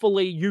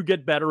hopefully you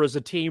get better as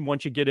a team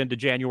once you get into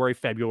January,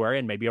 February,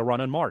 and maybe a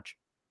run in March.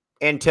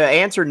 And to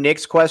answer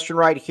Nick's question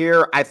right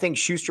here, I think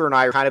Schuster and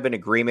I are kind of in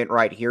agreement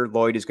right here.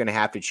 Lloyd is going to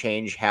have to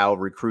change how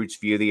recruits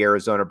view the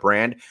Arizona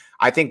brand.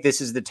 I think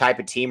this is the type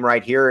of team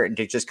right here, and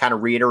to just kind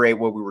of reiterate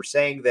what we were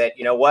saying, that,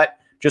 you know what,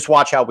 just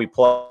watch how we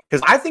play.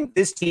 Because I think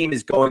this team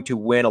is going to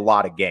win a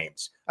lot of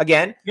games.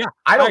 Again,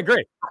 I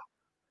agree.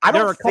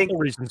 There are a couple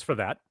reasons for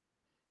that.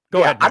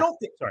 Go ahead. I don't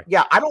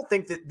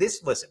think that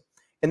this, listen,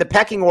 in the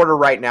pecking order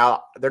right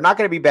now, they're not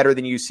going to be better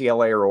than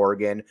UCLA or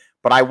Oregon,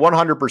 but I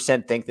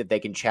 100% think that they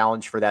can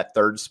challenge for that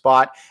 3rd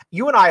spot.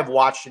 You and I have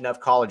watched enough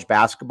college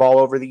basketball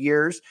over the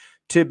years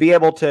to be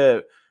able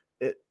to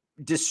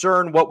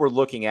discern what we're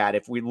looking at,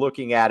 if we're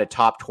looking at a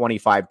top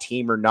 25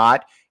 team or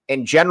not.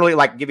 And generally,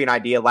 like, give you an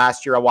idea,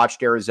 last year I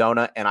watched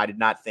Arizona and I did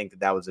not think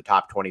that was a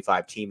top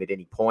 25 team at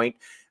any point.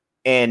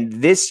 And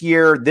this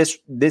year,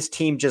 this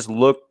team just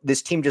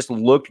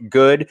looked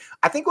good.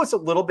 I think what's a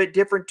little bit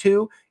different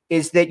too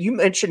is that you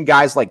mentioned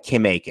guys like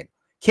Kim Aiken.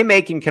 Kim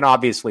Aiken can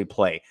obviously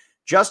play.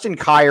 Justin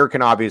Kier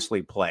can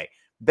obviously play.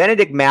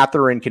 Benedict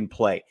Mathurin can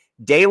play.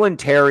 Dalen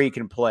Terry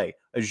can play.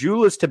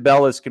 Azuolas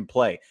Tubelis can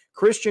play.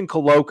 Christian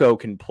Koloko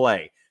can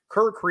play.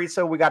 Kerr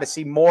Kriisa, we got to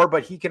see more,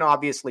 but he can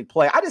obviously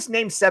play. I just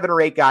named 7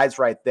 or 8 guys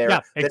right there. Yeah,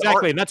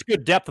 exactly. And that's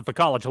good depth at the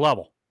college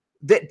level.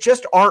 That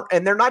just aren't,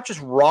 and they're not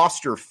just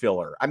roster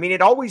filler. I mean,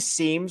 it always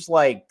seems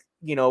like,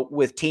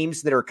 with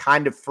teams that are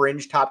kind of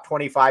fringe top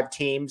 25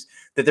 teams,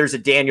 that there's a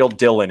Daniel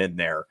Dillon in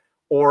there,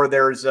 or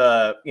there's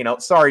a,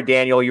 sorry,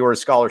 Daniel, you were a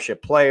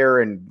scholarship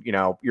player and,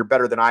 you're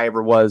better than I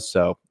ever was.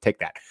 So take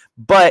that.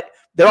 But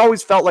there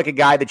always felt like a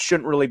guy that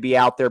shouldn't really be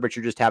out there, but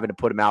you're just having to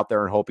put him out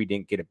there and hope he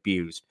didn't get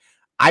abused.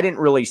 I didn't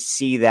really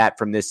see that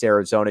from this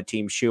Arizona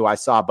team, Shu. I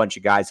saw a bunch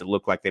of guys that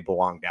looked like they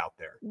belonged out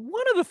there.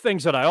 One of the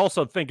things that I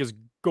also think is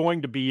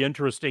going to be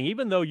interesting,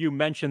 even though you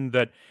mentioned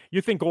that you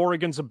think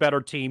Oregon's a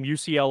better team,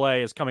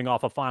 UCLA is coming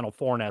off a Final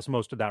Four and has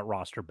most of that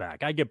roster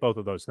back. I get both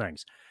of those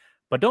things.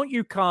 But don't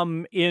you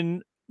come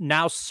in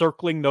now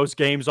circling those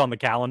games on the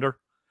calendar?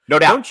 No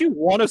doubt. Don't you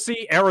want to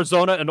see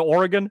Arizona and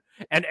Oregon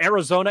and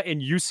Arizona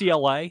and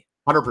UCLA?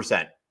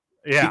 100%.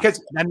 Yeah.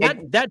 Because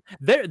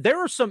there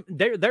are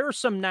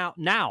some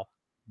now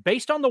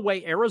based on the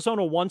way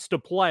Arizona wants to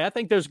play, I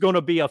think there's going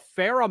to be a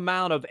fair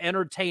amount of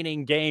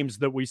entertaining games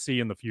that we see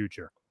in the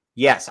future.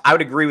 Yes, I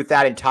would agree with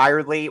that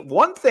entirely.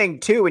 One thing,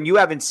 too, and you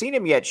haven't seen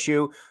him yet,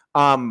 Shu,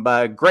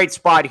 great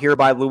spot here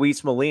by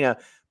Luis Molina.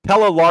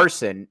 Pelle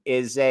Larsson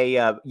is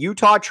a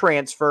Utah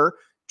transfer.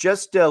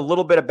 Just a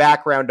little bit of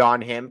background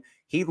on him.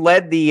 He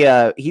led the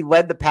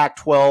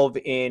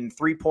Pac-12 in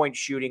three-point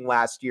shooting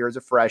last year as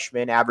a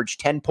freshman, averaged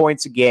 10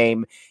 points a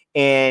game,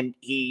 and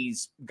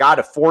he's got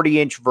a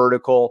 40-inch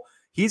vertical.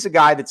 He's a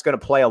guy that's going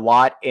to play a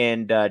lot,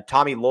 and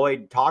Tommy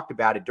Lloyd talked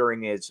about it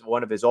during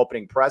one of his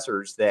opening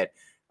pressers that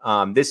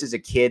this is a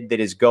kid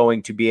that's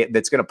going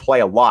to play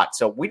a lot.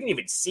 So we didn't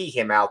even see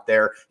him out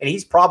there, and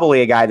he's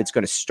probably a guy that's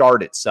going to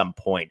start at some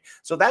point.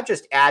 So that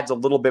just adds a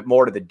little bit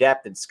more to the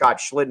depth, and Scott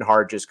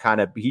Schlittenhardt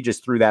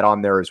just threw that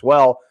on there as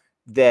well,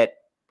 that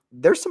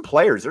there's some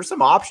players, there's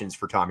some options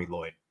for Tommy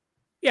Lloyd.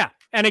 Yeah,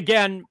 and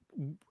again,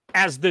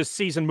 as this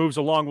season moves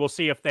along, we'll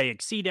see if they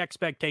exceed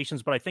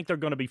expectations, but I think they're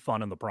going to be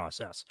fun in the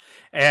process.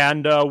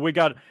 And we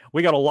got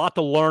a lot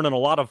to learn and a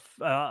lot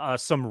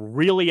of some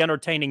really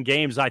entertaining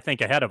games, I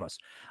think, ahead of us.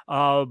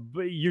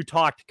 You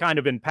talked kind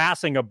of in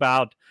passing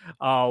about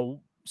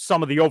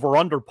some of the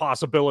over-under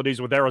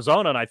possibilities with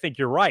Arizona, and I think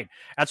you're right.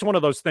 That's one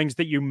of those things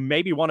that you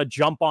maybe want to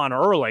jump on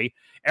early.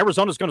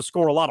 Arizona's going to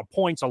score a lot of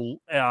points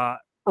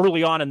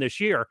early on in this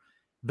year.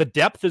 The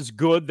depth is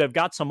good. They've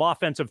got some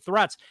offensive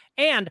threats.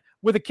 And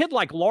with a kid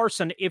like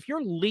Larsson, if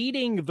you're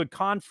leading the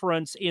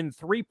conference in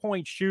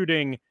three-point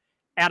shooting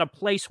at a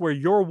place where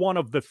you're one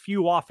of the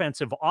few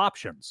offensive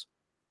options,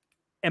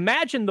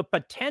 imagine the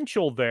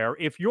potential there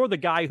if you're the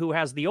guy who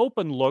has the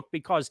open look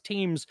because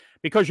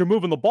you're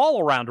moving the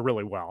ball around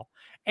really well,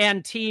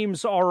 and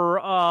teams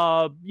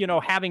are,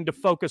 having to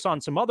focus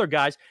on some other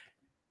guys.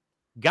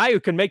 Guy who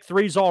can make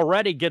threes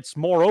already gets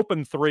more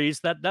open threes.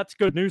 That's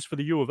good news for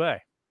the U of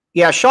A.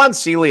 Yeah, Sean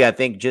Seeley, I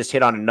think, just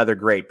hit on another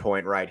great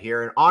point right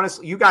here. And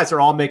honestly, you guys are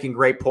all making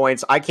great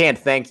points. I can't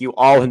thank you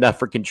all enough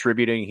for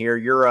contributing here.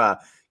 Your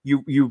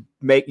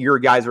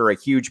guys are a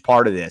huge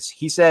part of this.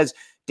 He says,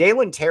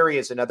 Dalen Terry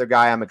is another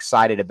guy I'm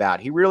excited about.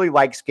 He really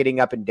likes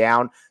getting up and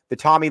down. The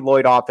Tommy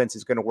Lloyd offense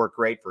is going to work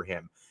great for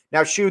him.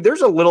 Now, Shu,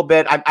 there's a little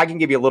bit, I can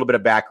give you a little bit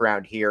of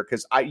background here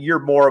because you're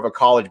more of a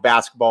college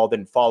basketball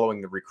than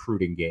following the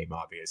recruiting game,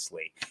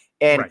 obviously.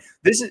 And right.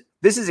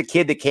 This is a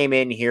kid that came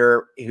in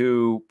here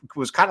who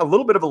was kind of a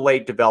little bit of a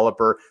late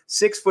developer,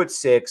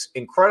 6'6",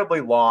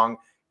 incredibly long,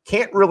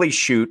 can't really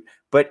shoot,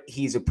 but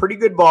he's a pretty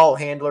good ball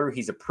handler.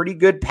 He's a pretty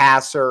good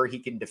passer. He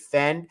can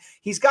defend.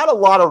 He's got a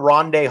lot of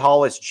Rondé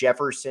Hollis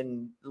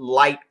Jefferson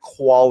light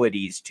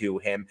qualities to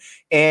him.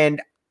 And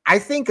I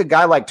think a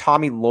guy like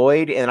Tommy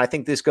Lloyd, and I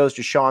think this goes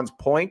to Sean's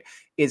point,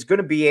 is going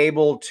to be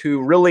able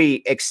to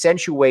really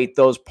accentuate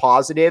those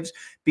positives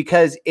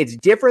because it's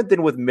different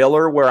than with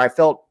Miller, where I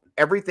felt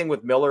everything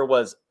with Miller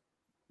was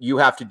you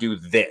have to do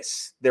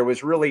this. There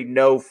was really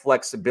no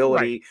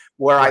flexibility, right.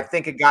 Where right. I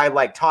think a guy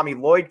like Tommy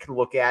Lloyd can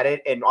look at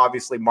it, and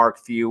obviously Mark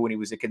Few when he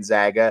was at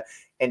Gonzaga,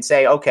 and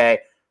say, okay,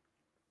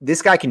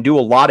 this guy can do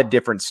a lot of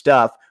different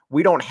stuff.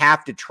 We don't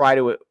have to try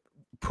to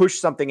push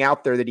something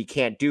out there that he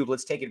can't do.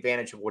 Let's take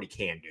advantage of what he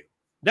can do.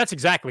 That's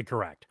exactly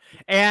correct.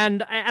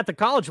 And at the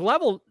college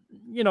level,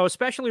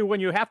 especially when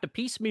you have to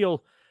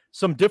piecemeal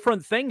some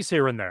different things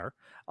here and there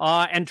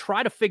and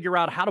try to figure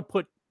out how to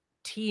put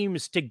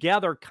teams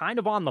together kind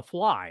of on the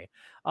fly.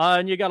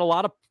 And you got a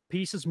lot of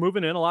pieces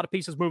moving in, a lot of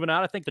pieces moving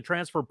out. I think the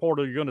transfer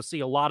portal, you're going to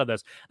see a lot of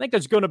this. I think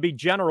there's going to be,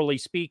 generally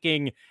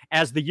speaking,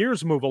 as the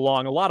years move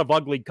along, a lot of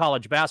ugly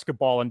college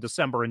basketball in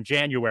December and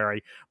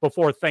January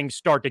before things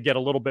start to get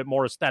a little bit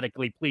more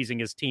aesthetically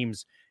pleasing as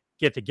teams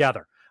get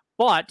together.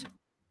 But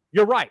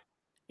you're right.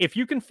 If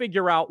you can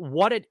figure out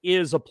what it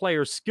is a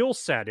player's skill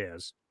set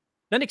is,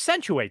 then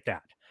accentuate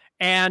that.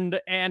 And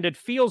it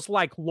feels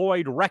like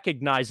Lloyd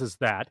recognizes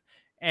that.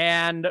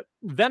 And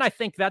then I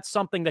think that's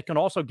something that can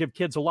also give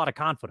kids a lot of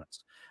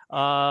confidence.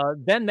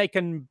 Then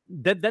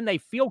they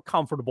feel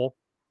comfortable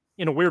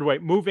in a weird way,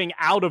 moving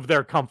out of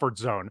their comfort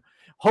zone,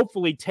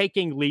 hopefully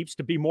taking leaps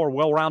to be more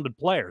well-rounded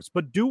players.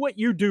 But do what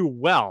you do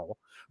well.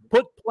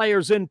 Put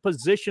players in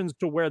positions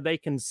to where they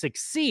can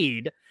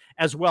succeed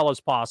as well as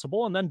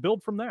possible, and then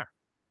build from there.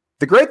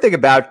 The great thing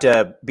about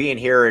being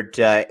here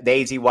at the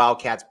AZ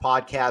Wildcats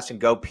podcast and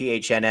Go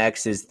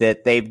PHNX is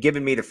that they've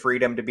given me the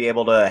freedom to be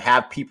able to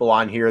have people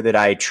on here that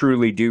I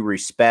truly do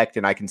respect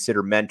and I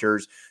consider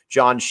mentors.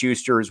 John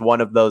Schuster is one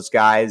of those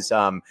guys.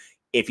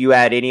 If you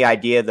had any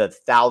idea the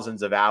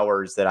thousands of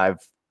hours that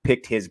I've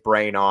picked his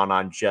brain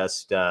on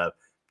just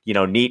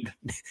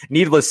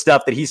needless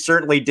stuff that he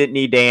certainly didn't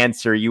need to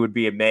answer. You would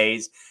be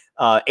amazed.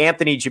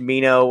 Anthony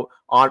Gimino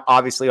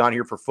obviously on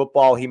here for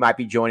football. He might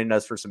be joining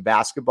us for some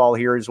basketball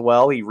here as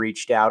well. He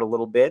reached out a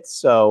little bit,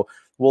 so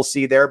we'll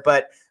see there.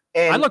 But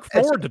I look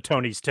forward to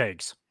Tony's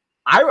takes.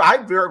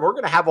 We're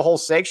going to have a whole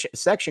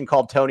section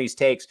called Tony's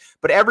Takes,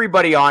 but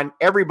everybody on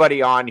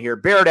here,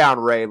 Bear Down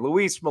Ray,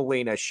 Luis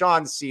Molina,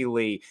 Sean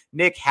Seeley,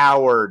 Nick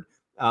Howard,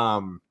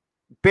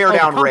 Bear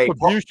Down Ray.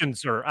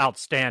 Contributions are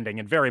outstanding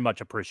and very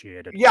much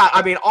appreciated. Yeah,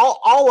 I mean,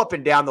 all up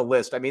and down the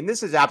list. I mean,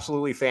 this is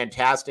absolutely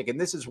fantastic,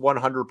 and this is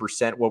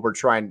 100% what we're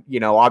trying,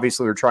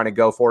 obviously we're trying to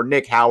go for.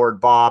 Nick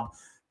Howard, Bob,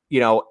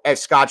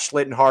 Scott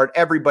Schlittenhardt,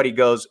 everybody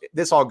goes,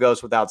 this all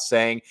goes without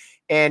saying.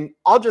 And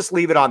I'll just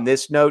leave it on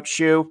this note,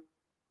 Shu,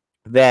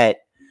 that,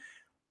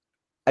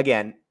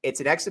 again, it's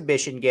an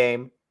exhibition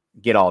game,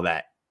 get all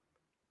that.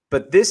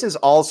 But this is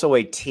also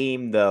a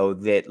team, though,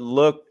 that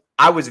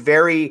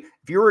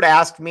if you were to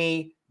ask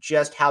me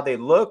just how they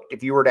looked,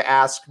 if you were to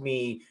ask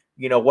me,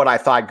 what I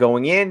thought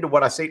going into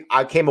what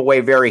I came away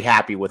very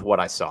happy with what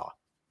I saw.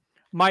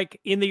 Mike,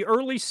 in the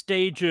early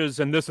stages,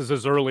 and this is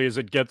as early as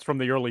it gets from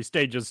the early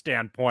stages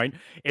standpoint,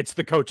 it's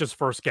the coach's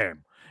first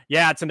game.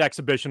 Yeah, it's an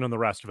exhibition and the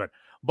rest of it.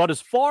 But as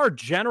far,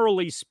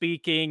 generally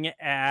speaking,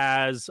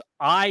 as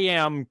I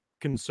am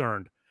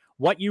concerned,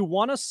 what you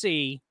want to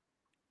see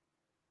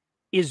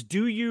is,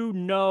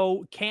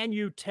 can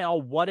you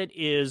tell what it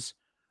is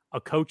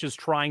a coach is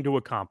trying to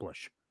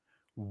accomplish?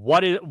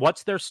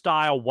 What's their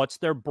style? What's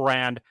their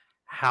brand?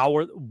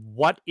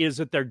 What is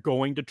it they're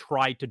going to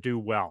try to do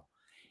well?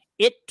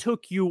 It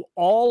took you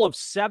all of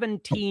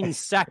 17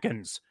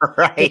 seconds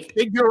to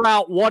figure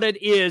out what it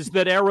is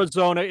that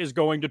Arizona is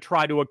going to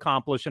try to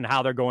accomplish and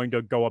how they're going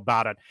to go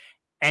about it.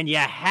 And you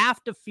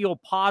have to feel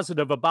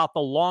positive about the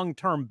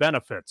long-term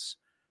benefits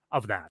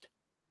of that.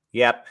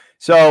 Yep.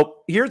 So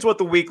here's what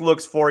the week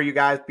looks for, you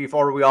guys,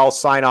 before we all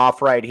sign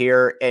off right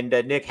here. And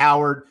Nick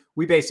Howard,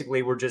 we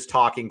basically were just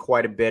talking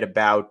quite a bit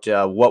about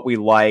what we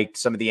liked,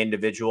 some of the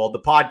individual. The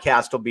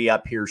podcast will be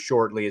up here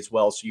shortly as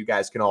well, so you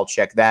guys can all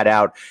check that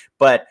out.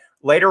 But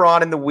later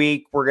on in the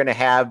week, we're going to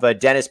have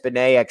Dennis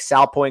Benet,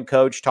 ex-Sal Point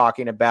coach,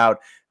 talking about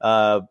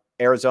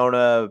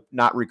Arizona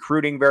not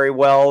recruiting very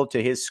well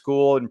to his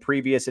school in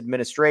previous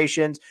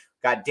administrations.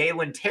 Got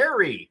Dalen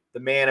Terry, the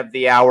man of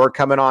the hour,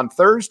 coming on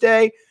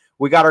Thursday.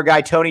 We got our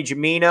guy Tony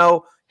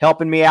Gimino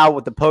helping me out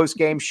with the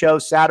post-game show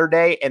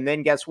Saturday. And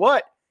then guess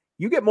what?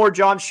 You get more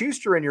John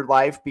Schuster in your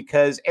life,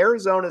 because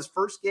Arizona's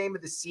first game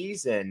of the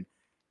season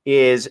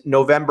is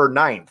November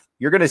 9th.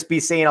 You're going to be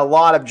seeing a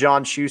lot of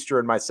John Schuster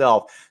and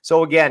myself.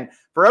 So again,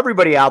 for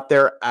everybody out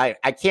there, I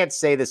can't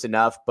say this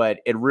enough, but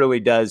it really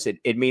does.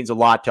 It means a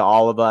lot to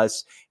all of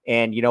us.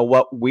 And you know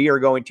what? We are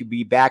going to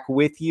be back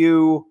with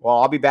you. Well,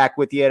 I'll be back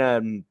with you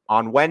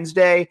on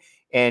Wednesday,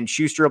 and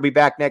Schuster will be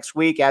back next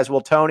week, as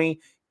will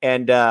Tony.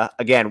 And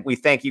again, we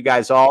thank you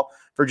guys all.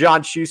 For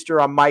John Schuster,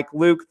 I'm Mike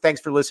Luke.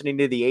 Thanks for listening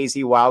to the AZ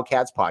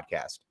Wildcats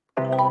podcast.